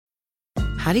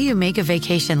how do you make a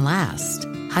vacation last?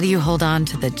 How do you hold on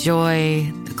to the joy,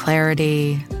 the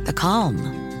clarity, the calm?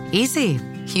 Easy.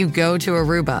 You go to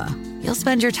Aruba. You'll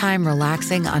spend your time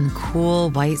relaxing on cool,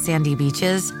 white, sandy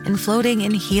beaches and floating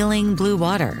in healing blue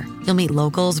water. You'll meet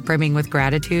locals brimming with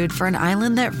gratitude for an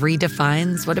island that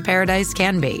redefines what a paradise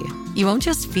can be. You won't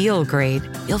just feel great,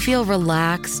 you'll feel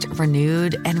relaxed,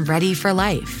 renewed, and ready for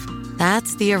life.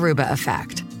 That's the Aruba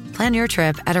effect. Plan your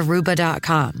trip at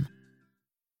Aruba.com.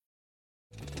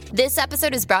 This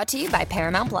episode is brought to you by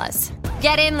Paramount Plus.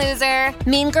 Get in, loser!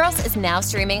 Mean Girls is now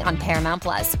streaming on Paramount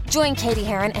Plus. Join Katie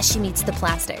Heron as she meets the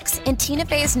plastics in Tina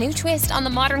Fey's new twist on the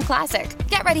modern classic.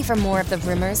 Get ready for more of the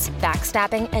rumors,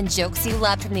 backstabbing, and jokes you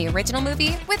loved from the original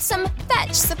movie with some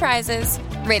fetch surprises.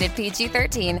 Rated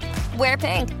PG-13. Wear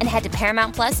pink and head to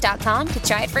ParamountPlus.com to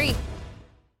try it free.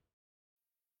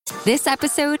 This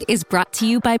episode is brought to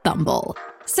you by Bumble.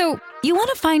 So, you want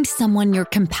to find someone you're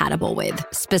compatible with,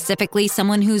 specifically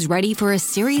someone who's ready for a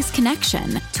serious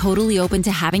connection, totally open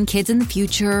to having kids in the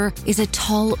future, is a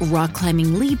tall,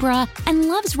 rock-climbing Libra, and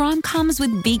loves rom-coms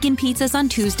with vegan pizzas on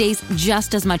Tuesdays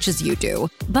just as much as you do.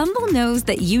 Bumble knows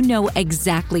that you know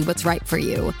exactly what's right for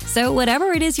you. So whatever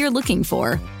it is you're looking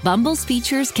for, Bumble's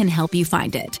features can help you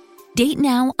find it. Date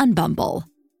now on Bumble.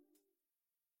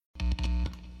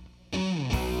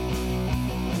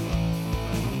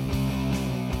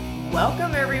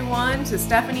 Welcome, everyone, to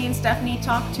Stephanie and Stephanie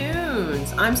Talk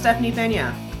Tunes. I'm Stephanie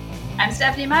Pena. I'm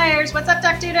Stephanie Myers. What's up,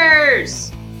 Duck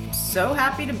Tutors? So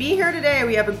happy to be here today.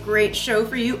 We have a great show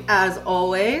for you, as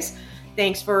always.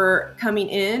 Thanks for coming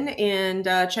in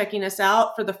and checking us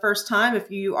out for the first time.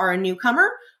 If you are a newcomer,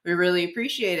 we really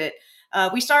appreciate it.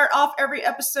 We start off every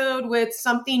episode with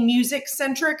something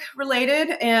music-centric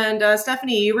related. And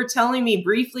Stephanie, you were telling me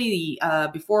briefly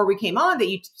before we came on that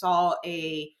you saw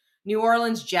a New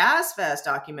Orleans Jazz Fest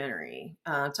documentary.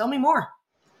 Tell me more.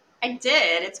 I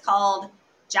did. It's called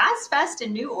Jazz Fest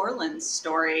in New Orleans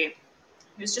Story. It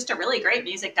was just a really great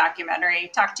music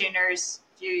documentary. Talk Tuners,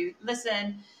 if you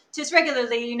listen to us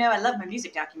regularly, you know I love my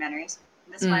music documentaries.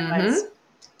 This one was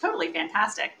totally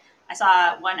fantastic. I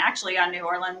saw one actually on New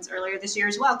Orleans earlier this year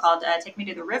as well called Take Me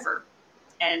to the River.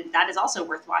 And that is also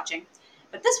worth watching.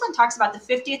 But this one talks about the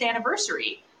 50th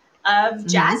anniversary of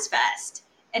Jazz Fest.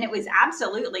 And it was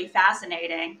absolutely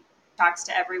fascinating. Talks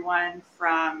to everyone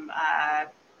from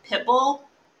Pitbull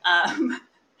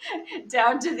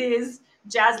down to these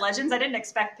jazz legends. I didn't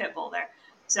expect Pitbull there.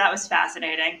 So that was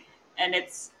fascinating. And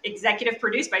it's executive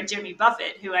produced by Jimmy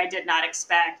Buffett, who I did not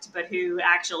expect, but who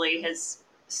actually has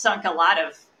sunk a lot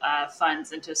of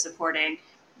funds into supporting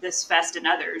this fest and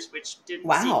others, which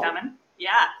didn't see coming.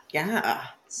 Yeah.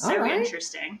 So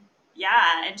interesting.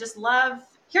 Yeah. And just love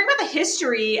hearing about the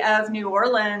history of New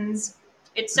Orleans.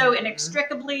 It's so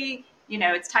inextricably,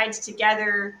 it's tied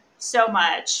together so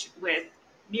much with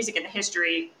music and the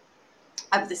history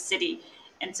of the city.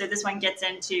 And so this one gets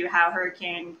into how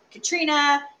Hurricane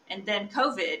Katrina and then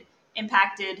COVID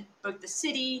impacted both the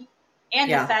city and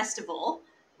the festival,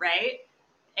 right?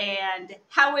 And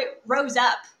how it rose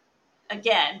up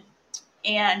again.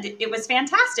 And it was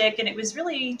fantastic. And it was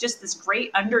really just this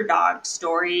great underdog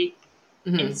story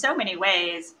in so many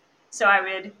ways. So I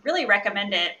would really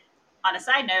recommend it. On a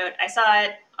side note, I saw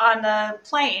it on the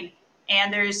plane,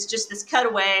 and there's just this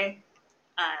cutaway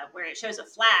where it shows a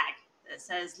flag that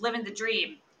says "Living the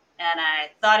Dream," and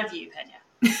I thought of you,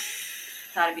 Pena.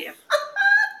 Thought of you.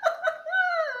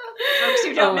 Folks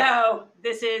who don't know,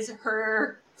 this is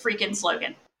her freaking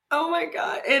slogan. Oh my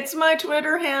God. It's my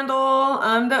Twitter handle.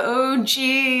 I'm the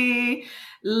OG.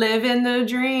 Living the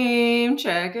dream.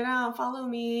 Check it out. Follow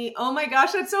me. Oh my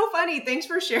gosh, that's so funny. Thanks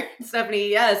for sharing, Stephanie.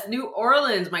 Yes, New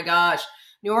Orleans. My gosh.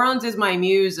 New Orleans is my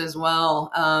muse as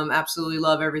well. Absolutely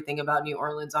love everything about New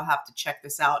Orleans. I'll have to check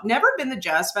this out. Never been to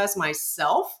Jazz Fest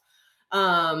myself.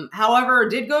 However,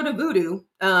 did go to Voodoo.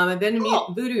 I've been to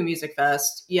Voodoo Music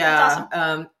Fest. Yeah. That's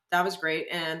awesome. That was great.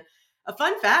 And a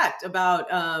fun fact about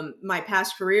my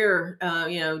past career,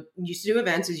 used to do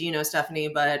events, as you know, Stephanie,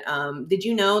 but did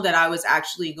you know that I was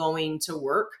actually going to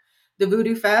work the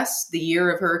Voodoo Fest the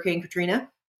year of Hurricane Katrina?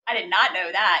 I did not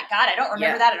know that. God, I don't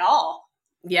remember that at all.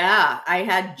 Yeah, I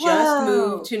had just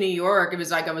moved to New York. It was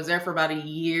like I was there for about a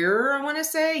year, I want to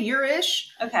say,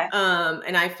 year-ish. Okay.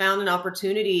 And I found an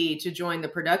opportunity to join the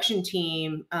production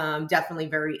team, definitely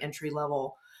very entry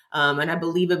level. And I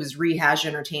believe it was Rehash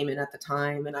Entertainment at the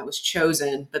time, and I was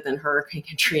chosen, but then Hurricane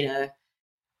Katrina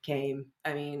came.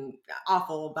 I mean,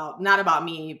 awful not about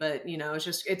me, but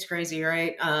it's crazy,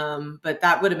 right? But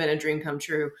that would have been a dream come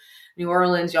true. New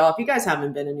Orleans, y'all, if you guys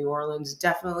haven't been to New Orleans,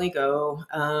 definitely go.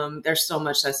 There's so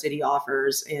much that city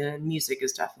offers, and music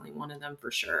is definitely one of them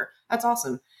for sure. That's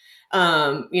awesome.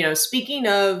 Speaking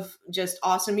of just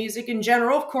awesome music in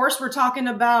general, of course, we're talking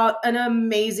about an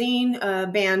amazing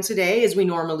band today, as we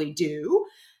normally do.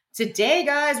 Today,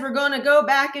 guys, we're going to go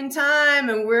back in time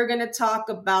and we're going to talk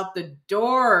about the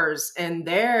Doors and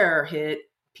their hit,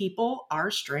 People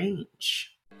Are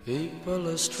Strange. People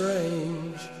are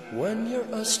strange when you're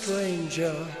a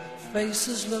stranger.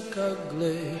 Faces look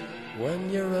ugly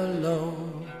when you're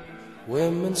alone.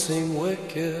 Women seem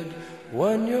wicked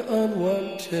when you're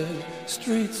unwanted.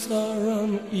 Streets are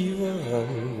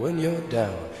uneven when you're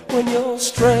down. When you're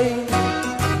strange,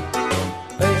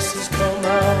 faces come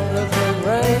out of the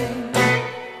rain.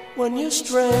 When you're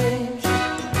strange,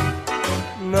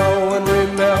 no one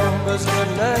remembers your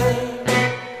name.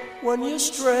 When you're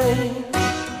strange,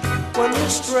 when you're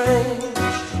strange,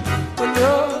 when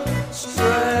you're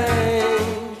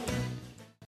strange.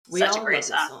 Such a great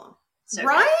song. So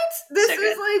right? This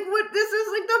is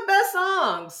like the best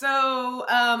song. So,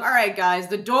 all right, guys,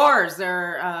 the Doors,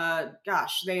 they're,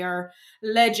 they are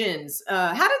legends.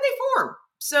 How did they form?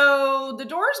 So the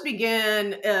Doors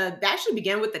began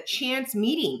with a chance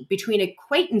meeting between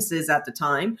acquaintances at the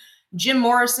time, Jim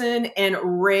Morrison and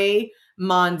Ray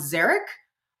Manzarek,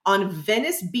 on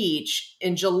Venice Beach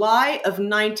in July of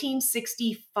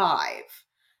 1965.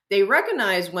 They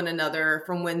recognized one another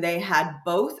from when they had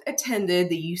both attended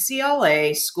the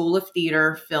UCLA School of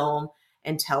Theater, Film,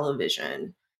 and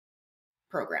Television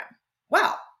program.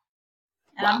 Wow.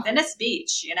 And on Venice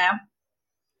Beach, Yeah,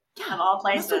 of all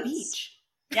places. Muscle Beach.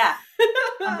 Yeah,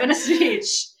 on Venice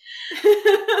Beach.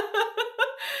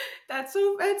 That's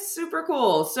super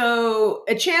cool. So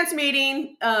a chance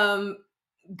meeting.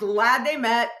 Glad they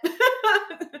met.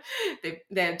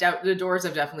 The Doors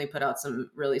have definitely put out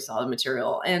some really solid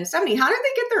material. And Stephanie, how did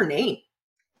they get their name?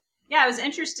 Yeah, it was an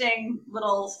interesting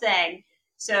little thing.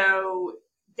 So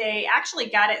they actually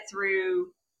got it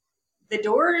through The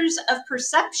Doors of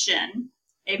Perception,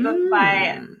 a book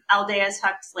by Aldous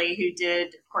Huxley, who did,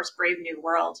 of course, Brave New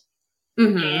World.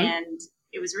 Mm-hmm. And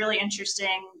it was really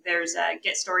interesting. There's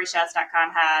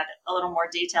GetStoryShots.com had a little more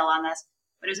detail on this.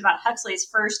 But it was about Huxley's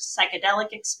first psychedelic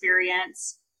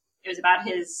experience. It was about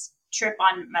his trip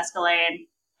on mescaline,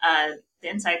 the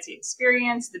insights he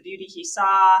experienced, the beauty he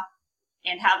saw,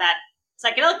 and how that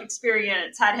psychedelic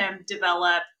experience had him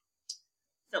develop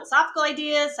philosophical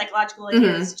ideas, psychological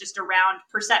ideas, just around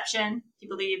perception. He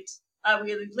believed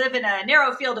we live in a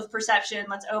narrow field of perception.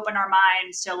 Let's open our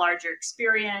minds to a larger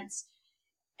experience.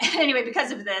 Anyway,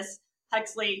 because of this,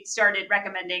 Huxley started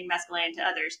recommending mescaline to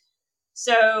others.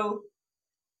 So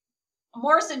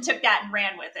Morrison took that and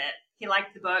ran with it. He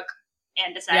liked the book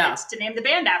and decided to name the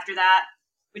band after that,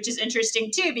 which is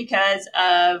interesting too because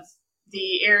of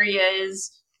the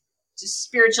areas just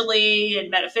spiritually and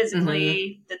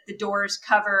metaphysically that the Doors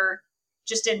cover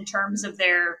just in terms of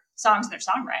their songs and their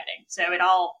songwriting. So it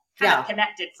all kind of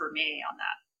connected for me on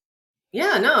that.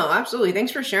 Yeah, no, absolutely.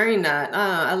 Thanks for sharing that.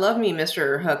 I love me,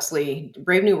 Mr. Huxley.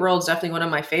 Brave New World is definitely one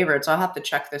of my favorites. I'll have to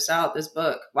check this out, this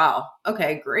book. Wow.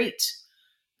 Okay, great.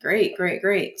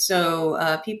 Great.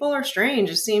 So People Are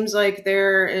Strange. It seems like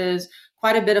there is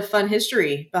quite a bit of fun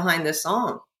history behind this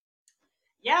song.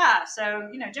 Yeah. So,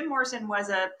 Jim Morrison was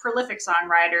a prolific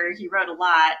songwriter. He wrote a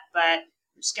lot, but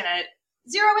I'm just going to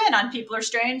zero in on People Are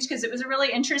Strange because it was a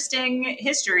really interesting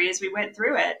history as we went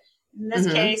through it. In this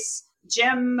case,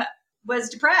 Jim was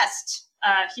depressed.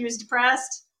 He was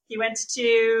depressed. He went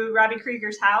to Robbie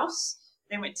Krieger's house.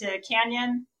 They went to a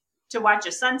canyon to watch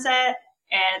a sunset.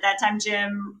 And at that time,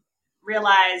 Jim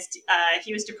realized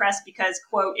he was depressed because,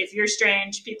 quote, if you're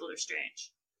strange, people are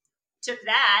strange. Took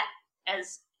that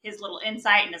as his little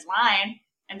insight in his line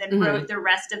and then wrote the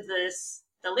rest of the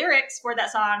lyrics for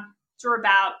that song, which were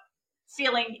about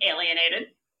feeling alienated.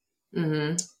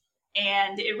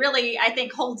 And it really, I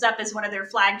think, holds up as one of their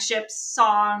flagship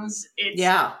songs. It's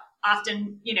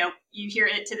often, you hear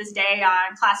it to this day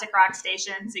on classic rock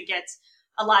stations. It gets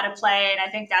a lot of play, and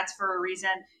I think that's for a reason.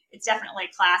 It's definitely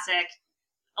classic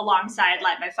alongside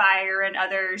Light My Fire and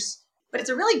others. But it's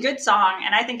a really good song,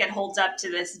 and I think it holds up to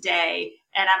this day.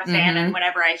 And I'm a fan, and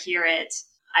whenever I hear it,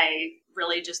 I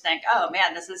really just think, oh,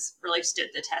 man, this has really stood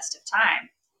the test of time.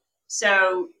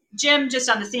 So Jim, just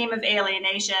on the theme of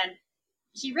alienation,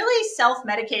 he really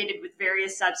self-medicated with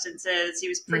various substances. He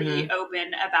was pretty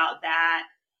open about that.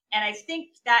 And I think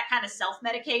that kind of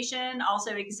self-medication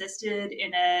also existed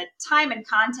in a time and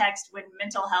context when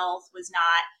mental health was not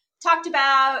talked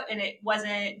about and it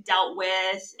wasn't dealt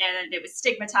with and it was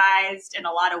stigmatized in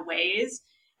a lot of ways.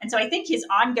 And so I think his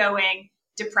ongoing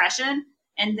depression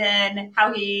and then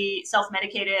how he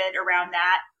self-medicated around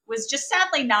that was just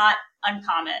sadly not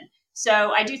uncommon.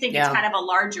 So I do think it's kind of a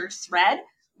larger thread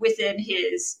within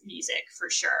his music for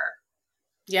sure.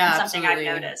 Yeah, It's something I've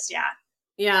absolutely. noticed. Yeah.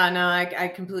 Yeah, no, I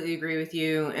completely agree with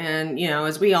you. And,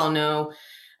 as we all know,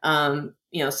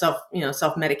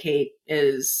 self-medicate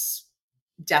is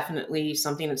definitely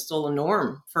something that's still a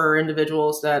norm for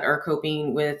individuals that are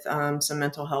coping with some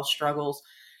mental health struggles.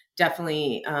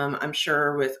 Definitely, I'm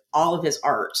sure with all of his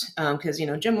art, because,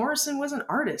 Jim Morrison was an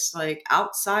artist, like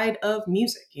outside of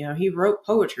music, he wrote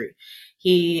poetry.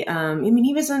 He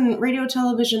was in radio,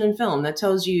 television, and film. That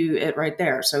tells you it right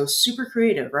there. So super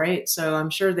creative, right? So I'm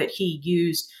sure that he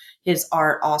used his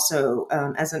art also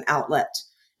as an outlet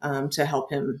to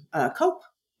help him cope.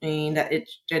 I mean, that it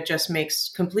just makes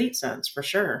complete sense for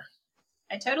sure.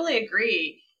 I totally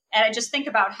agree. And I just think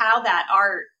about how that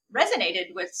art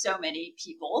resonated with so many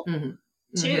people too.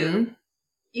 Mm-hmm.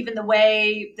 Even the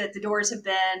way that the Doors have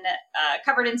been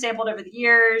covered and sampled over the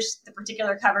years, the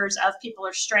particular covers of People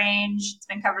Are Strange. It's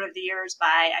been covered over the years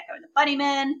by Echo and the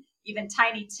Bunnymen, even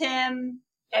Tiny Tim,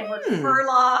 Edward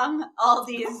Furlong, all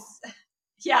these,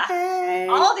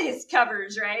 all these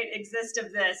covers, right, exist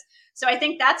of this. So I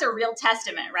think that's a real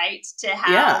testament, right, to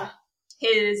how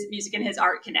his music and his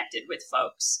art connected with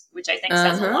folks, which I think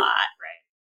says a lot, right?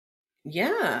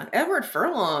 Yeah, Edward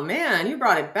Furlong, man, you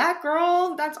brought it back,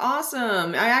 girl. That's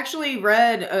awesome. I actually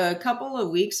read a couple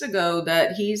of weeks ago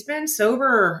that he's been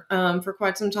sober for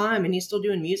quite some time, and he's still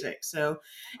doing music. So,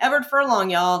 Edward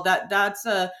Furlong, y'all, that's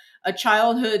a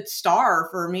childhood star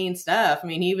for me and Steph. I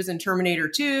mean, he was in Terminator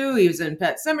 2, he was in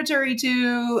Pet Sematary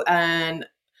 2, and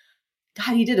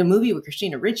God, he did a movie with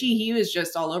Christina Ricci. He was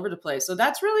just all over the place. So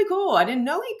that's really cool. I didn't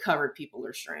know he covered People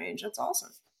Are Strange. That's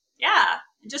awesome. Yeah,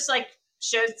 just like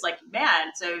shows like,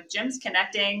 man, so Jim's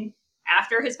connecting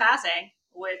after his passing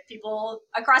with people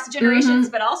across generations,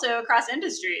 but also across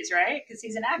industries, right? Because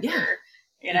he's an actor,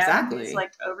 exactly. He's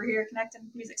like over here connecting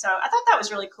with music. So I thought that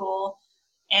was really cool.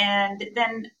 And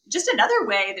then just another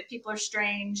way that People Are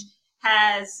Strange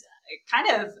has kind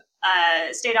of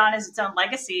stayed on as its own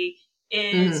legacy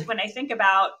is when I think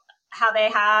about how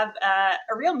they have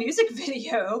a real music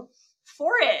video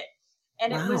for it.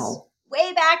 And it was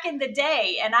way back in the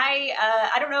day. And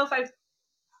I don't know if I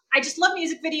just love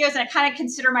music videos, and I kind of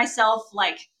consider myself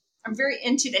like, I'm very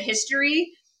into the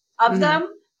history of them.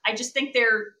 I just think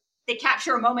they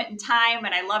capture a moment in time,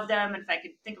 and I love them. And if I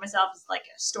could think of myself as like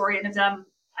a historian of them,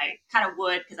 I kind of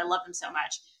would, because I love them so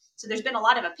much. So there's been a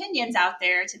lot of opinions out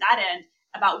there to that end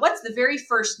about what's the very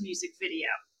first music video,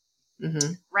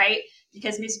 right?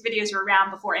 Because music videos were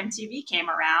around before MTV came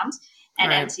around.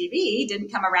 And MTV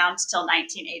didn't come around till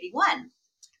 1981.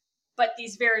 But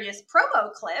these various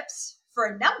promo clips for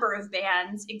a number of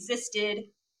bands existed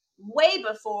way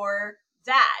before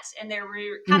that. And there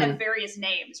were kind of various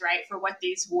names, right, for what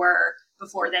these were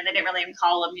before then. They didn't really even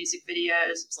call them music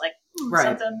videos. It's like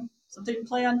something to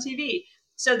play on TV.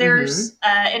 So there's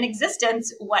in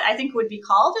existence what I think would be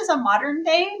called as a modern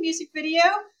day music video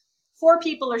for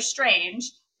People Are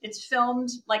Strange. It's filmed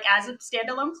like as a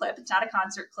standalone clip. It's not a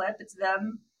concert clip. It's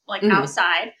them like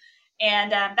outside.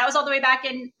 And that was all the way back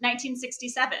in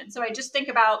 1967. So I just think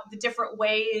about the different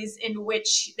ways in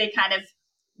which they kind of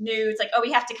knew it's like, oh,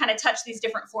 we have to kind of touch these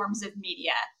different forms of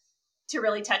media to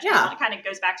really touch people. And it kind of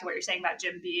goes back to what you're saying about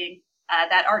Jim being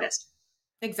that artist.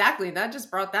 Exactly. That just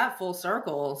brought that full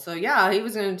circle. So yeah, he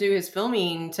was going to do his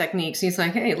filming techniques. He's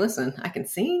like, hey, listen, I can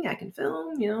sing, I can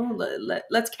film,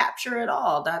 let's capture it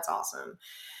all. That's awesome.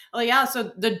 Well, yeah.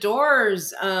 So the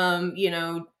Doors,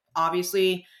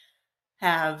 obviously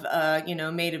have,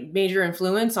 made a major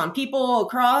influence on people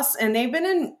across, and they've been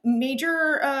in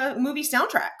major movie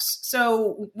soundtracks.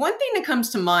 So one thing that comes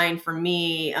to mind for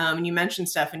me, and you mentioned,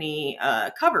 Stephanie,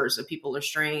 covers of People Are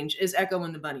Strange, is Echo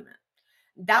and the Bunnymen.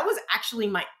 That was actually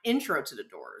my intro to the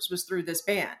Doors, was through this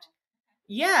band.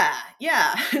 Yeah.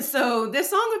 So this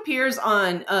song appears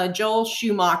on Joel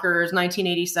Schumacher's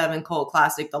 1987 cult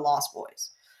classic, The Lost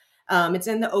Boys. It's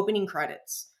in the opening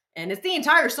credits. And it's the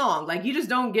entire song. Like, you just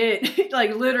don't get,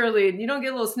 like, literally, you don't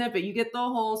get a little snippet. You get the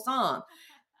whole song.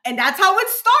 And that's how it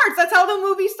starts. That's how the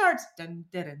movie starts. Dun,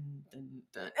 dun, dun, dun,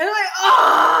 dun. And I'm like,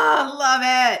 oh, love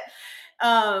it.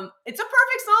 It's a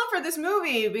perfect song for this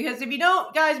movie, because if you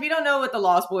don't know what The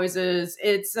Lost Boys is,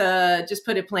 it's just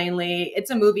put it plainly,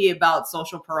 it's a movie about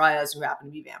social pariahs who happen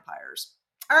to be vampires.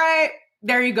 All right,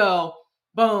 there you go.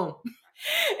 Boom.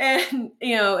 And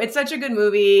it's such a good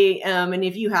movie. And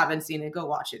if you haven't seen it, go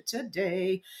watch it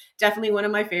today. Definitely one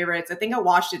of my favorites. I think I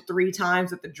watched it 3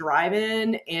 times at the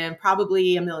drive-in and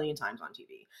probably a million times on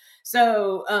TV.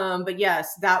 So, but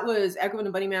yes, that was Echo and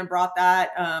the Bunnymen brought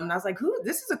that. And I was like,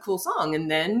 this is a cool song.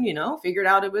 And then, figured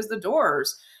out it was the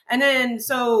Doors. And then,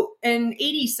 so in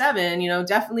 87,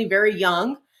 definitely very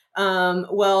young.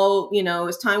 Well,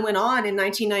 as time went on in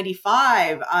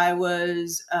 1995, I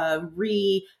was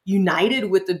reunited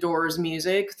with the Doors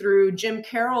music through Jim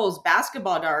Carroll's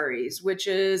Basketball Diaries, which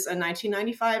is a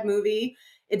 1995 movie.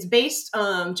 It's based,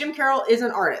 Jim Carroll is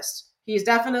an artist. He's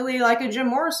definitely like a Jim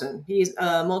Morrison. He's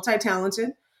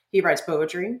multi-talented. He writes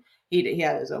poetry. He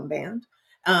had his own band.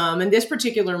 And this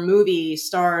particular movie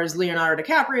stars Leonardo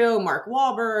DiCaprio, Mark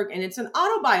Wahlberg, and it's an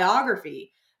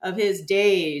autobiography of his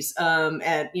days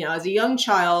as a young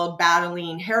child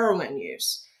battling heroin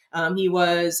use. He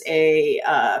was a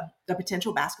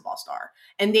potential basketball star,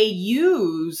 and they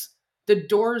use the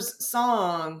Doors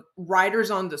song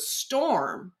 "Riders on the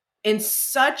Storm" in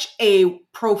such a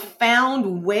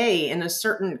profound way in a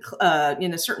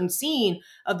certain scene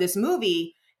of this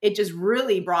movie. It just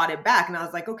really brought it back. And I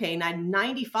was like, okay,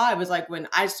 95 was like when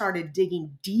I started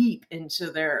digging deep into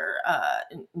their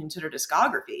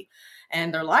discography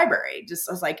and their library.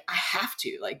 I was like, I have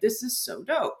to, like, this is so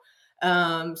dope.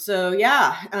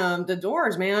 The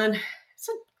Doors, man, it's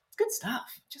good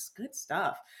stuff, just good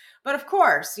stuff. But of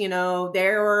course, they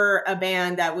were a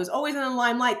band that was always in the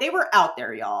limelight. They were out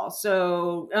there, y'all.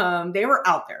 So they were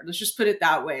out there. Let's just put it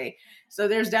that way. So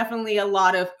there's definitely a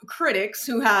lot of critics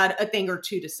who had a thing or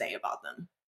two to say about them.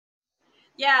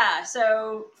 Yeah,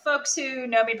 so folks who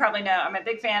know me probably know I'm a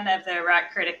big fan of the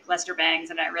rock critic Lester Bangs,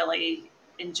 and I really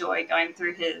enjoy going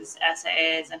through his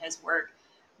essays and his work.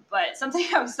 But something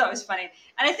I always thought was funny,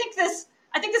 and I think this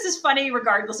is funny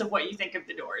regardless of what you think of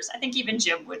the Doors. I think even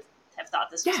Jim would have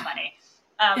thought this was funny.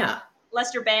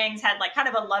 Lester Bangs had like kind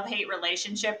of a love-hate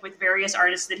relationship with various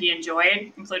artists that he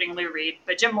enjoyed, including Lou Reed,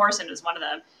 but Jim Morrison was one of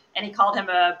them. And he called him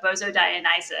a bozo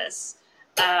Dionysus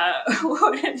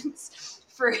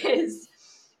for his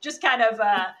just kind of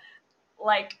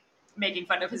like making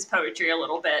fun of his poetry a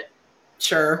little bit.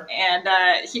 Sure. And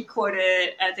he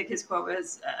quoted, I think his quote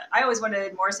was, I always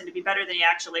wanted Morrison to be better than he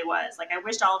actually was. Like, I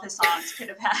wished all of his songs could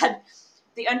have had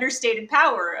the understated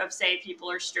power of "Say People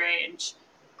Are Strange."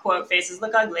 Quote, "Faces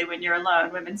look ugly when you're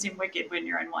alone. Women seem wicked when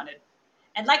you're unwanted."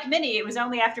 And like many, it was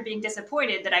only after being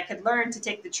disappointed that I could learn to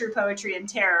take the true poetry and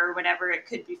terror whenever it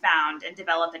could be found and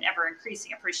develop an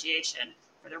ever-increasing appreciation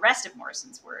for the rest of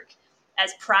Morrison's work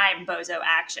as prime bozo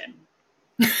action.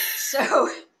 So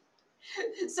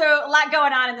a lot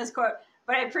going on in this quote,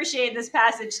 but I appreciate this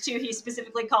passage too. He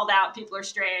specifically called out "People Are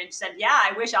Strange," said, yeah,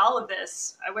 I wish all of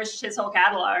this, I wish his whole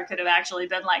catalog could have actually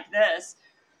been like this.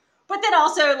 But then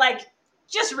also like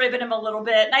just ribbing him a little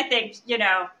bit. And I think,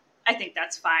 I think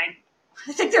that's fine.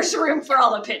 I think there's room for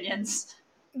all opinions.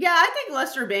 Yeah, I think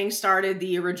Lester Bangs started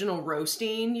the original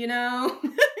roasting, Kind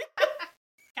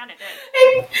of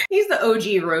did. He's the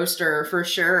OG roaster for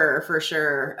sure.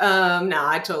 No,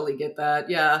 I totally get that.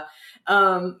 Yeah.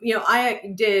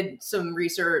 I did some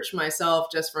research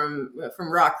myself just from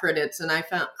rock critics, and I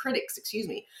found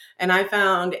and I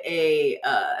found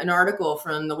an article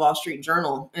from the Wall Street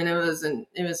Journal, and it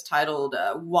was titled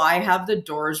 "Why Have the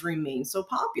Doors Remained So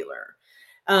Popular?"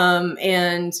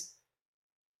 And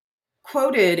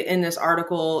quoted in this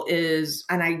article is,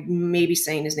 and I may be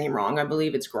saying his name wrong, I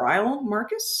believe it's Greil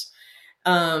Marcus.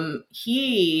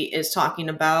 He is talking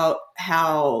about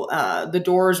how the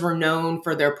Doors were known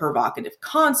for their provocative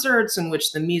concerts in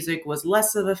which the music was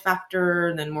less of a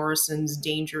factor than Morrison's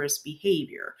dangerous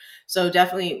behavior. So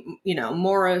definitely,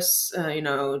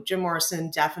 Jim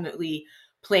Morrison definitely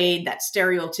played that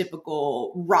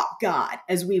stereotypical rock god,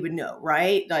 as we would know,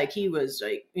 right? Like he was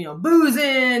like,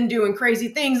 boozing, doing crazy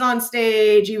things on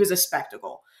stage. He was a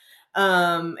spectacle.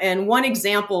 And one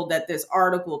example that this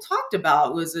article talked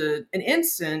about was an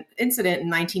incident in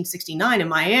 1969 in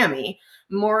Miami.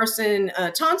 Morrison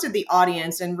taunted the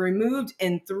audience and removed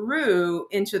and threw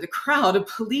into the crowd a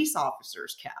police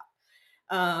officer's cap.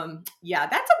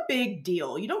 That's a big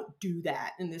deal. You don't do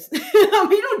that in this. You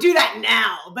don't do that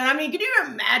now. But can you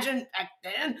imagine back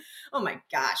then? Oh my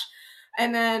gosh.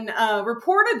 And then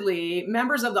reportedly,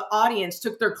 members of the audience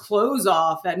took their clothes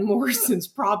off at Morrison's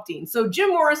prompting. So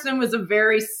Jim Morrison was a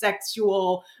very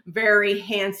sexual, very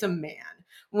handsome man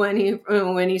when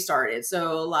he started.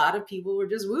 So a lot of people were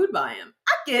just wooed by him.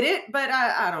 I get it, but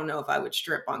I don't know if I would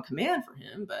strip on command for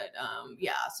him. But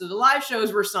so the live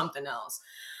shows were something else.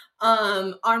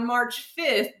 On March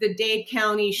 5th, the Dade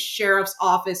County Sheriff's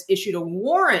Office issued a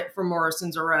warrant for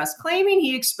Morrison's arrest, claiming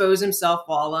he exposed himself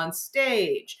while on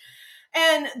stage.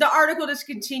 And the article just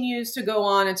continues to go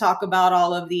on and talk about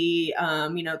all of the,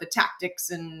 the tactics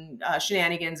and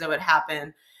shenanigans that would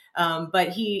happen.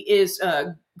 But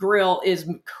Greil is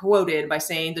quoted by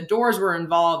saying the Doors were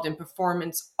involved in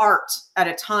performance art at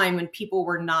a time when people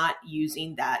were not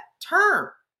using that term.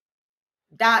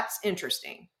 That's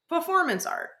interesting. Performance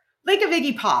art. Think of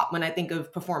Iggy Pop when I think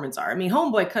of performance art. I mean,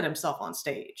 Homeboy cut himself on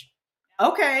stage.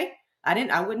 Okay.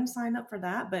 I wouldn't sign up for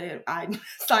that, but I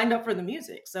signed up for the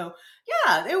music. So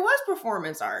yeah, it was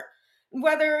performance art,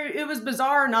 whether it was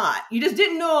bizarre or not. You just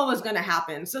didn't know what was going to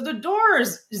happen. So The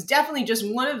Doors is definitely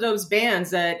just one of those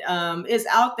bands that is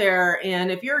out there.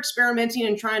 And if you're experimenting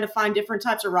and trying to find different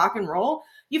types of rock and roll,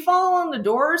 you follow on The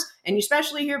Doors, and you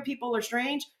especially hear People Are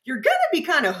Strange, you're going to be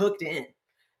kind of hooked in.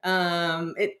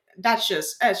 That's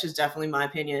just definitely my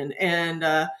opinion.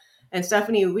 And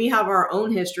Stephanie, we have our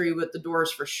own history with The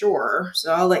Doors for sure.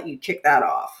 So I'll let you kick that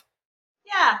off.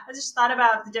 Yeah, I just thought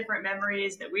about the different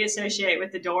memories that we associate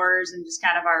with The Doors and just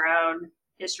kind of our own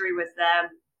history with them.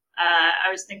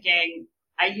 I was thinking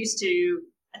I used to,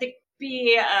 I think,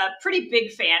 be a pretty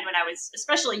big fan when I was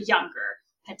especially younger,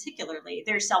 particularly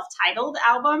their self-titled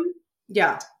album.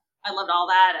 Yeah. I loved all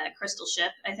that. Crystal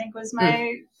Ship, I think, was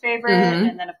my favorite. Mm-hmm.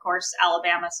 And then, of course,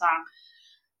 Alabama Song,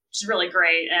 which is really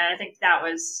great. And I think that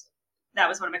was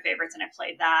one of my favorites, and I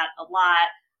played that a lot.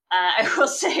 I will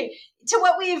say, to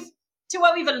what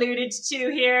we've alluded to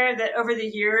here, that over the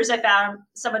years I found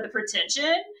some of the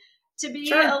pretension to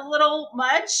be a little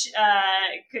much.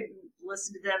 I couldn't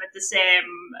listen to them at the same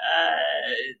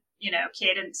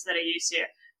cadence that I used to,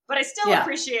 but I still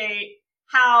appreciate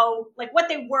how, like, what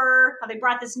they were, how they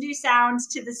brought this new sound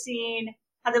to the scene,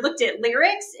 how they looked at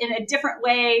lyrics in a different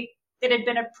way that had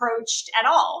been approached at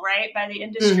all, right, by the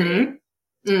industry.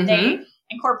 Mm-hmm. Mm-hmm. They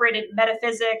incorporated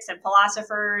metaphysics and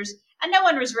philosophers, and no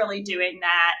one was really doing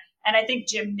that. And I think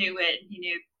Jim knew it. He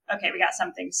knew, okay, we got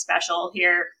something special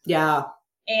here. Yeah.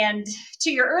 And to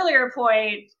your earlier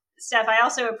point, Steph, I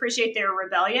also appreciate their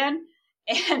rebellion.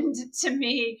 And to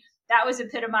me, that was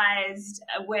epitomized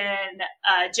when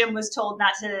Jim was told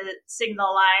not to sing the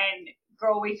line,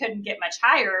 "Girl, we couldn't get much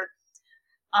higher,"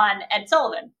 on Ed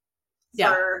Sullivan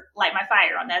for Light My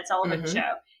Fire on the Ed Sullivan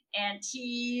show. And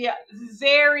he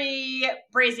very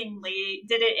brazenly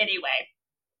did it anyway.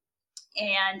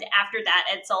 And after that,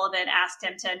 Ed Sullivan asked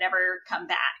him to never come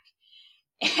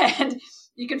back. And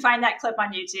you can find that clip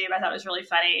on YouTube. I thought it was really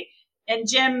funny. And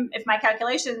Jim, if my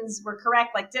calculations were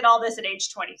correct, like, did all this at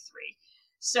age 23.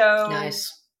 So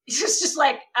nice. He was just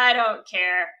like, I don't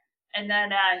care. And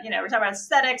then, we're talking about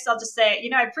aesthetics. I'll just say,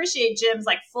 I appreciate Jim's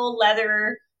like full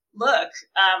leather look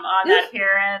on that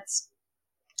appearance.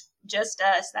 Just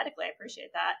aesthetically, I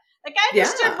appreciate that. Like, I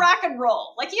understood rock and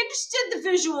roll. Like, he understood the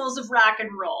visuals of rock and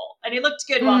roll, and he looked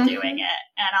good while doing it.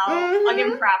 And I'll give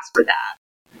him props for that.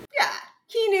 Yeah,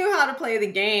 he knew how to play the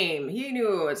game. He knew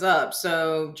what was up.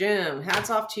 So, Jim, hats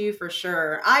off to you for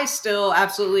sure. I still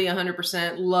absolutely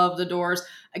 100% love The Doors.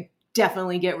 I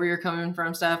definitely get where you're coming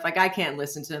from, Steph. Like, I can't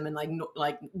listen to them in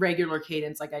like regular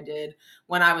cadence like I did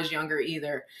when I was younger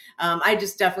either. I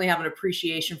just definitely have an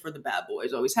appreciation for the bad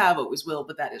boys. Always have, always will,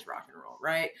 but that is rock and roll,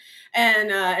 right?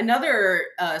 And another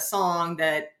song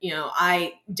that,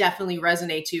 I definitely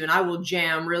resonate to and I will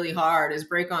jam really hard is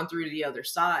Break On Through to the Other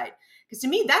Side. Because to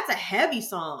me, that's a heavy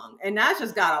song and that's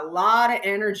just got a lot of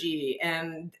energy.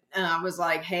 And I was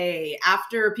like, hey,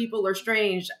 after People Are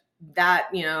Strange, that,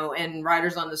 and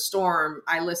Riders on the Storm,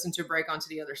 I listened to Break Onto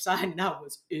the Other Side, and that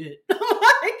was it.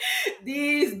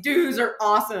 These dudes are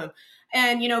awesome.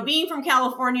 And, being from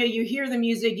California, you hear the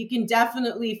music, you can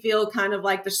definitely feel kind of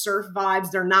like the surf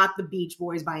vibes. They're not the Beach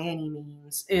Boys by any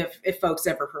means. If folks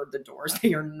ever heard The Doors,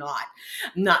 they are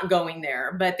not going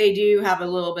there. But they do have a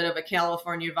little bit of a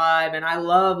California vibe, and I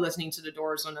love listening to The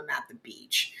Doors when I'm at the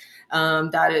beach.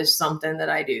 That is something that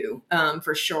I do,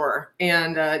 for sure.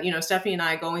 And, Stephanie and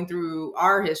I, going through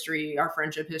our history, our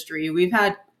friendship history, we've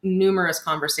had numerous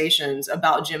conversations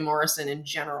about Jim Morrison in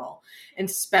general, and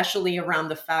especially around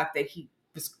the fact that he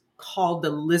was called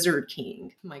the Lizard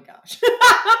King. Oh my gosh.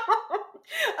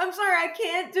 I'm sorry. I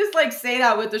can't just say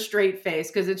that with a straight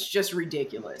face because it's just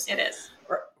ridiculous. It is.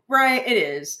 Right. It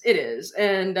is.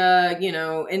 And,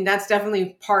 and that's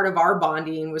definitely part of our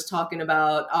bonding, was talking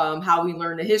about how we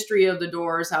learned the history of the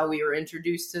Doors, how we were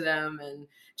introduced to them, and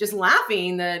just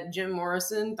laughing that Jim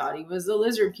Morrison thought he was the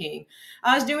Lizard King.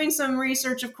 I was doing some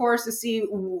research, of course, to see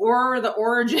where are the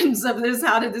origins of this.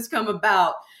 How did this come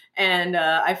about? And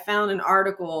I found an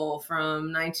article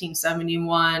from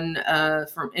 1971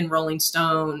 in Rolling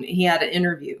Stone.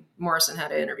 Morrison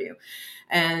had an interview.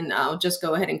 And I'll just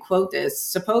go ahead and quote this.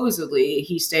 Supposedly,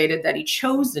 he stated that he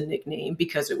chose the nickname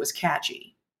because it was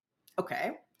catchy.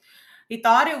 Okay. He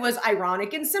thought it was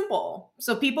ironic and simple,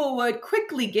 so people would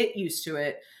quickly get used to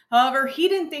it. However, he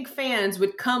didn't think fans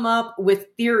would come up with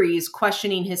theories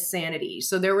questioning his sanity.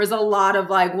 So there was a lot of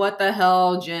like, what the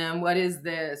hell, Jim? What is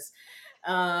this?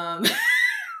 So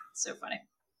funny.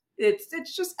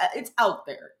 It's just, it's out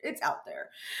there. It's out there.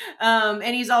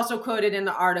 And he's also quoted in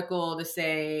the article to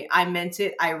say, I meant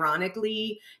it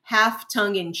ironically, half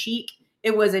tongue in cheek.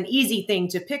 It was an easy thing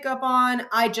to pick up on.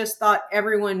 I just thought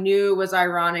everyone knew it was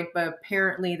ironic, but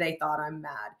apparently they thought I'm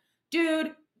mad.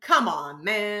 Dude, come on,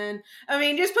 man. I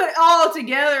mean, just put it all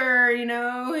together,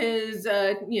 his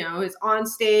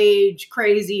onstage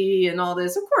crazy and all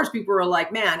this. Of course, people are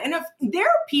like, man. And if there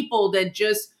are people that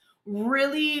just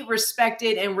really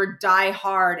respected and were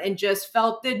diehard and just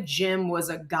felt that Jim was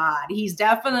a god. He's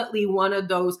definitely one of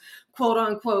those quote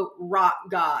unquote rock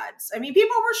gods. I mean,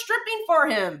 people were stripping for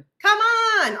him. Come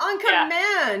on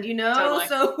command, Totally.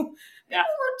 So yeah.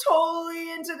 people were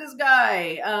totally into this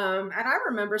guy. And I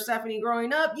remember, Stephanie,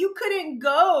 growing up, you couldn't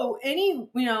go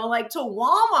like to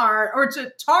Walmart or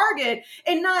to Target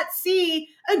and not see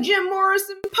a Jim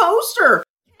Morrison poster.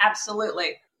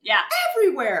 Absolutely. Yeah.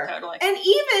 Everywhere. Totally. And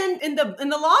even in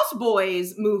the Lost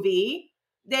Boys movie,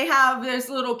 they have this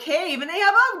little cave and they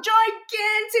have a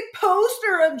gigantic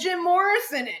poster of Jim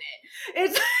Morrison in it.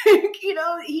 It's like,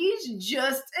 he's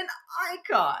just an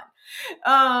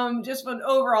icon. Just an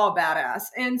overall badass.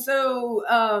 And so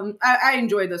I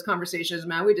enjoyed those conversations,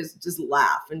 man. We just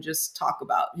laugh and just talk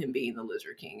about him being the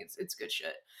Lizard King. It's good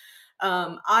shit.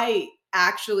 I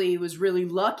actually was really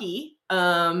lucky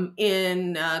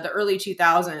in the early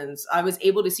 2000s. I was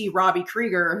able to see Robbie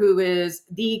Krieger, who is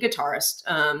the guitarist,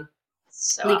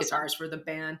 lead guitarist for the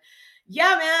band.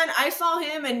 Yeah, man, I saw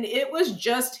him and it was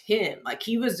just him. Like,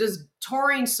 he was just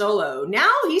touring solo. Now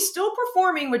he's still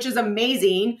performing, which is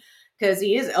amazing because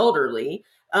he is elderly.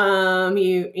 And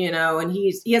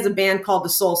he has a band called the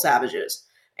Soul Savages.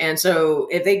 And so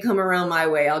if they come around my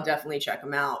way, I'll definitely check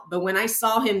them out. But when I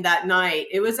saw him that night,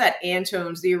 it was at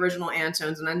Antone's, the original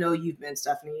Antone's. And I know you've been,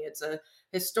 Stephanie. It's a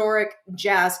historic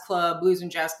jazz club, blues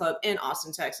and jazz club in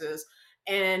Austin, Texas.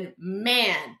 And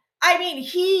man, I mean,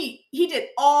 he did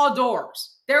all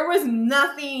doors. There was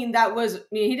nothing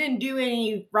he didn't do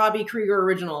any Robbie Krieger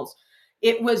originals.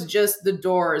 It was just the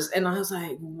doors. And I was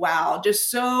like, wow,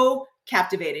 just so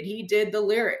captivated. He did the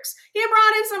lyrics. He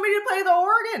brought in somebody to play the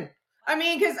organ.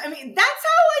 Because that's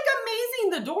how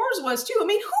amazing the Doors was too. I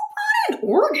mean, who brought in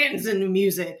organs into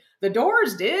music? The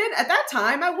Doors did. At that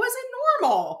time, I wasn't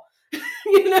normal,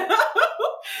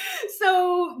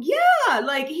 So yeah,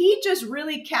 like he just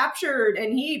really captured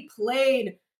and he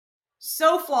played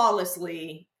so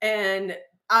flawlessly. And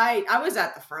I was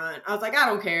at the front. I was like, I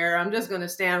don't care. I'm just going to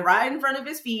stand right in front of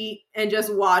his feet and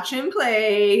just watch him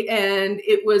play. And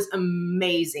it was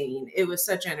amazing. It was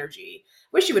such energy.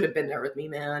 Wish you would have been there with me,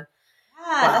 man.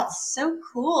 Yeah, wow. That's so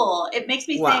cool. It makes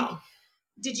me think,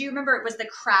 did you remember, was the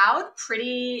crowd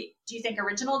pretty, do you think,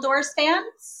 original Doors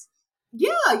fans?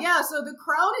 Yeah. So the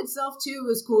crowd itself too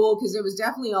was cool because it was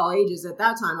definitely all ages. At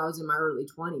that time, I was in my early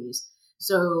 20s.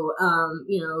 So,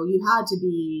 you had to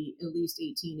be at least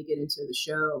 18 to get into the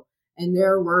show. And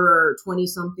there were 20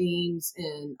 somethings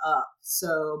and up.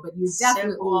 So, but you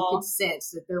definitely could sense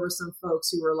that there were some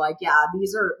folks who were like, yeah,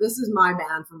 this is my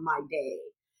band from my day.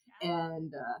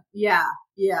 And yeah,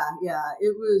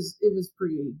 it was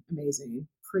pretty amazing.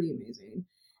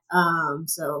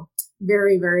 So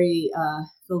very, very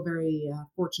feel very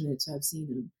fortunate to have seen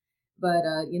him. But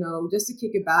just to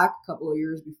kick it back a couple of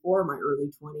years before my early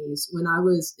 20s, when I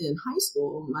was in high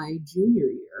school, my junior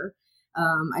year,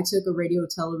 I took a radio,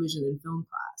 television, and film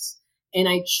class, and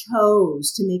I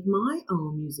chose to make my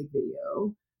own music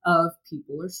video of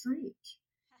 "People Are Strange,"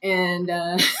 and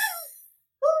of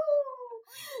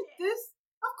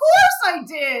course I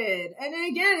did. And then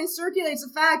again, it circulates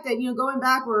the fact that, going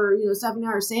back where, Stephanie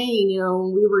and I are saying,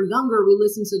 when we were younger, we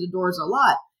listened to the Doors a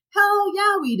lot. Hell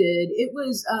yeah, we did. It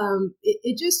was,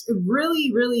 it just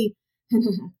really, really,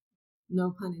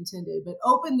 no pun intended, but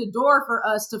opened the door for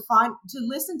us to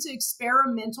listen to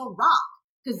experimental rock,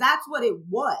 because that's what it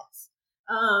was.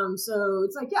 So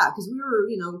it's like, yeah, because we were,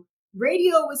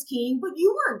 radio was king, but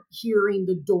you weren't hearing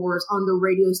the Doors on the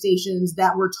radio stations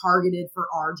that were targeted for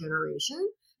our generation.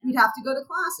 We'd have to go to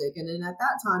classic. And then at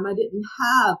that time, I didn't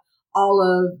have all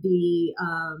of the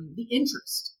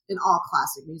interest in all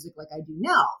classic music like I do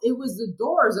now. It was the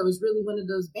Doors that was really one of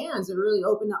those bands that really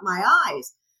opened up my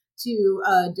eyes to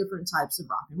different types of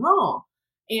rock and roll.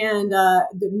 And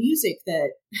the music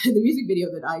video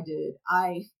that I did,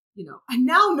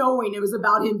 now knowing it was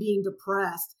about him being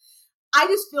depressed, I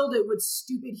just filled it with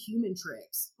stupid human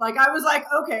tricks. Like, I was like,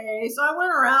 okay. So I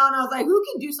went around. I was like, who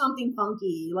can do something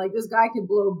funky? Like, this guy could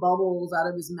blow bubbles out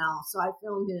of his mouth. So I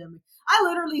filmed him. I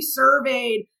literally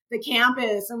surveyed the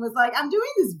campus and was like, I'm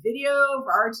doing this video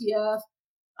for RTF.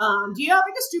 Do you have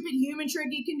like a stupid human trick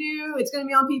you can do? It's going to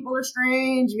be on People Are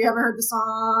Strange. If you haven't heard the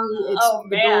song, it's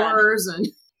The Doors. And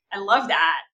I love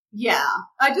that. Yeah,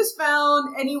 I just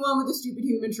found anyone with a stupid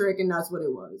human trick, and that's what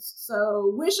it was.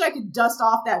 So wish I could dust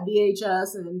off that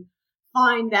VHS and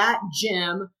find that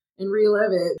gem and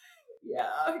relive it.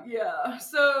 Yeah.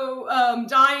 So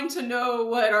dying to know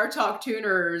what our Talk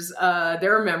Tuners,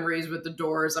 their memories with the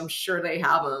Doors. I'm sure they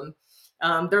have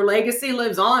them. Their legacy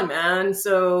lives on, man.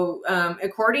 So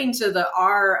according to the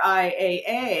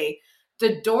RIAA,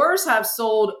 the Doors have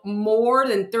sold more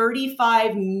than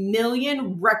 35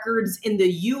 million records in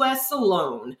the US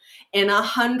alone and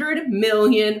 100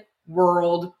 million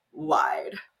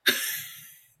worldwide.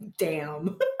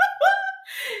 Damn.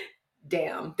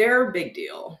 Damn. They're a big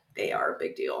deal. They are a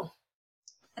big deal.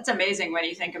 That's amazing when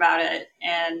you think about it.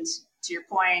 And to your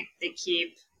point, they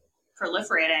keep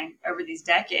proliferating over these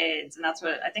decades. And that's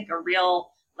what I think a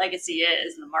real legacy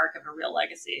is, and the mark of a real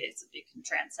legacy is that it can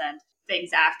transcend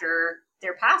things after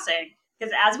their passing.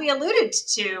 Because as we alluded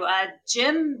to,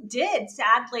 Jim did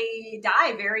sadly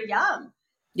die very young.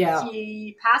 Yeah.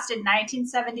 He passed in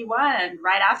 1971.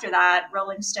 Right after that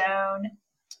Rolling Stone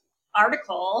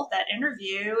article, that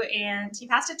interview, and he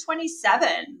passed at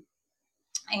 27.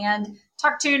 And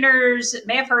Talk Tuners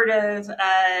may have heard of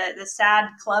the sad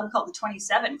club called the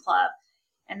 27 Club.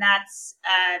 And that's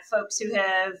folks who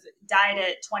have died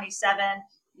at 27,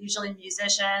 usually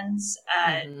musicians.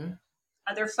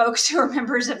 Other folks who are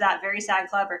members of that very sad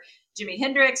club are Jimi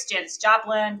Hendrix, Janis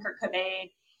Joplin, Kurt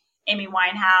Cobain, Amy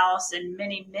Winehouse, and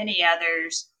many, many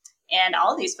others. And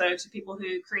all these folks are people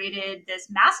who created this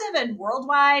massive and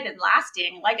worldwide and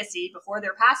lasting legacy before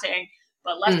their passing,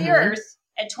 but left the earth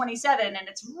at 27. And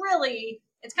it's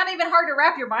kind of even hard to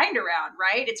wrap your mind around,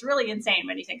 right? It's really insane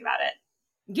when you think about it.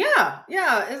 Yeah.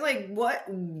 It's like, what?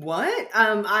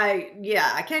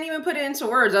 I can't even put it into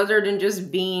words other than just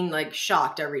being like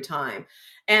shocked every time.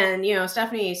 And,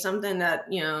 Stephanie, something that,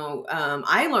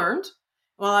 I learned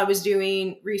while I was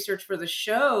doing research for the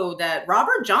show, that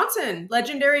Robert Johnson,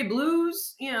 legendary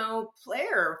blues,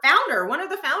 player, founder, one of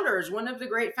the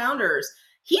great founders,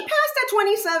 he passed at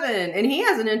 27, and he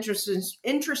has an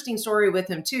interesting story with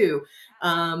him too.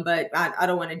 But I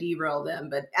don't want to derail them,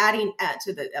 but adding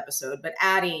to the episode,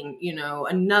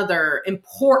 another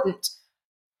important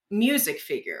music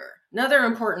figure, another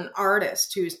important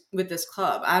artist who's with this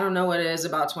club. I don't know what it is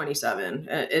about 27.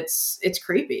 It's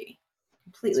creepy.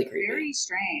 Completely creepy. Very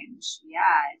strange.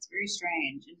 Yeah, it's very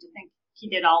strange. And to think he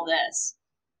did all this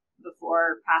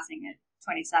before passing at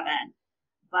 27.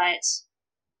 But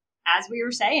as we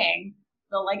were saying,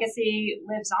 the legacy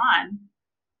lives on.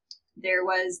 There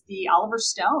was the Oliver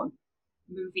Stone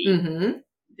movie,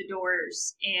 The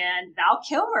Doors, and Val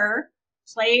Kilmer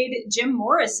played Jim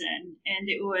Morrison, and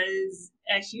it was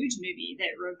a huge movie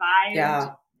that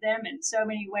revived them in so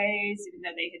many ways, even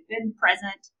though they had been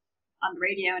present on the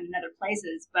radio and in other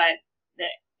places. But the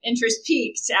interest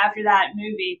peaked after that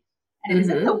movie, and it was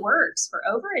in the works for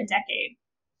over a decade,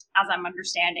 as I'm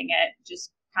understanding it.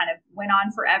 Just kind of went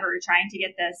on forever trying to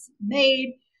get this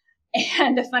made.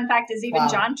 And a fun fact is even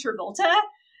John Travolta,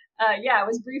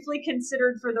 was briefly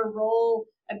considered for the role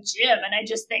of Jim. And I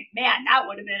just think, man, that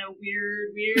would have been a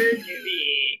weird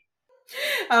movie.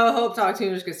 I hope Talk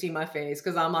Tuners could see my face,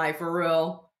 because I'm like, for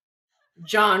real,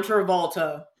 John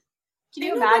Travolta. Can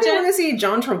you imagine? I want to see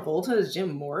John Travolta as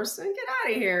Jim Morrison? Get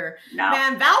out of here. No.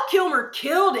 Man, Val Kilmer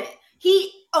killed it.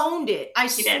 He owned it. I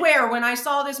swear, when I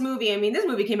saw this movie, this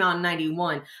movie came out in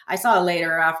 91. I saw it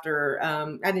later after,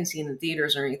 I didn't see it in the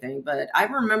theaters or anything, but I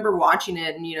remember watching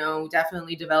it and,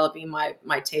 definitely developing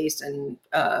my taste and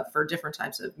for different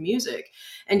types of music,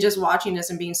 and just watching this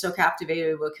and being so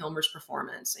captivated with Kilmer's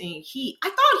performance. I thought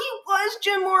he was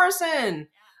Jim Morrison.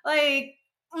 Like,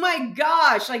 oh my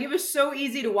gosh, like it was so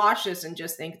easy to watch this and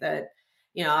just think that,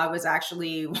 I was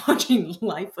actually watching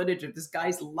live footage of this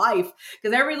guy's life,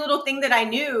 because every little thing that I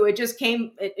knew,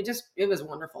 it was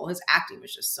wonderful. His acting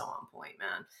was just so on point,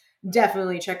 man.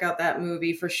 Definitely check out that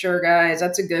movie for sure, guys.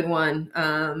 That's a good one.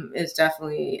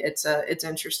 It's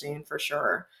interesting for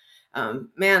sure.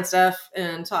 Man, Steph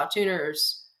and Talk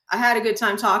Tuners, I had a good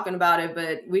time talking about it,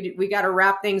 but we got to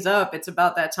wrap things up. It's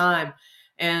about that time.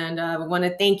 And I want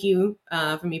to thank you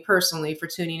for me personally for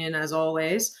tuning in as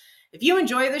always. If you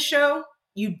enjoy the show,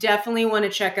 you definitely want to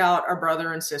check out our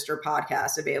brother and sister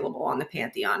podcast available on the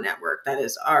Pantheon Network.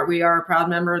 We are a proud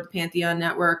member of the Pantheon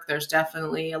Network. There's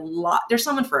definitely there's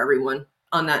someone for everyone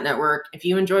on that network. If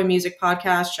you enjoy music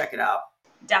podcasts, check it out.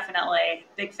 Definitely.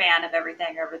 Big fan of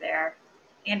everything over there.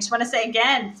 And just want to say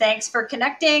again, thanks for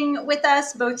connecting with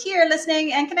us, both here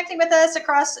listening and connecting with us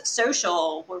across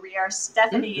social, where we are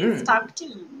Stephanie's Talk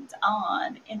Tunes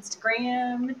on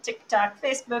Instagram, TikTok,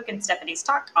 Facebook, and Stephanie's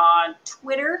Talk on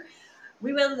Twitter.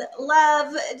 We would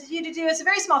love you to do us a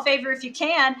very small favor if you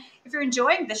can. If you're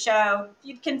enjoying the show,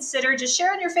 you'd consider just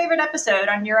sharing your favorite episode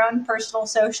on your own personal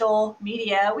social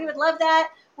media. We would love that.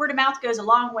 Word of mouth goes a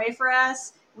long way for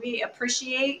us. We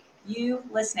appreciate you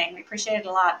listening. We appreciate it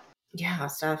a lot. Yeah,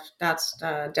 Steph, that's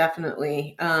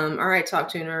definitely. All right, Talk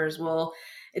Tuners. Well,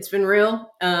 it's been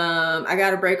real. I got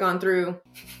to break on through.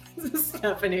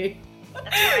 Stephanie.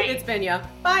 That's right. It's been ya.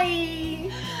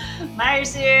 Bye.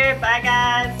 Myers here. Bye,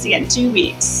 guys. See you in 2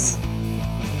 weeks.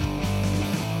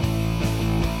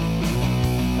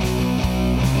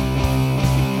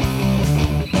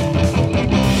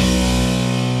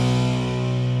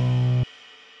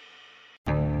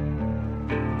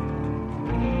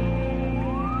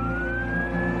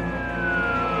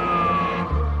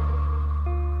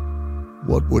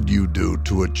 What would you do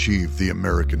to achieve the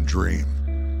American dream?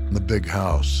 The big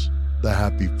house, the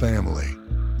happy family,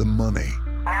 the money.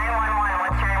 911,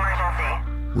 what's your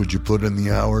emergency? Would you put in the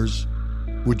hours?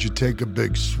 Would you take a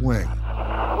big swing?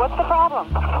 What's the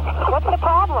problem? What's the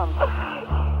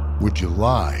problem? Would you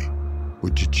lie?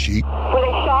 Would you cheat? Were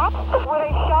they shot? Were they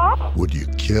shot? Would you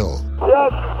kill?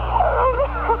 Yes.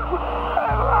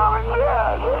 My mom and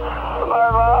dad.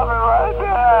 My mom is right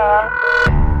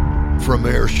there. From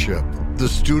Airship, the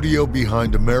studio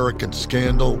behind American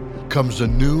Scandal, comes a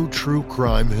new true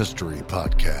crime history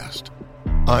podcast.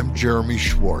 I'm Jeremy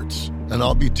Schwartz, and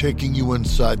I'll be taking you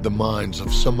inside the minds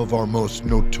of some of our most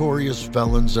notorious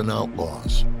felons and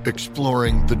outlaws,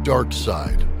 exploring the dark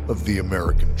side of the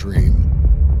American dream.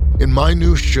 In my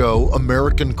new show,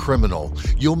 American Criminal,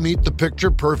 you'll meet the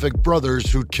picture-perfect brothers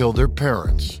who killed their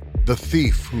parents, the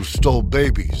thief who stole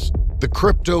babies, the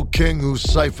crypto king who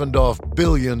siphoned off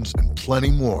billions, and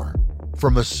plenty more.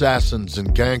 From assassins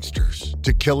and gangsters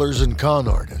to killers and con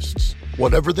artists.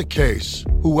 Whatever the case,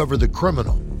 whoever the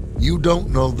criminal, you don't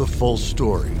know the full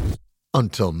story.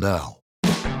 Until now.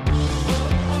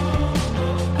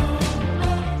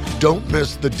 Don't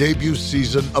miss the debut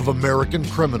season of American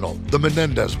Criminal, The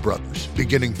Menendez Brothers,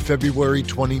 beginning February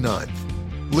 29th.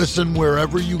 Listen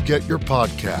wherever you get your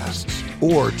podcasts,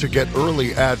 or to get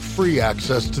early ad-free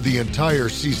access to the entire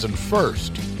season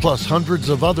first, plus hundreds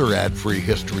of other ad-free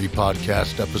history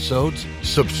podcast episodes,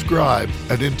 subscribe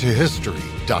at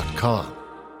IntoHistory.com.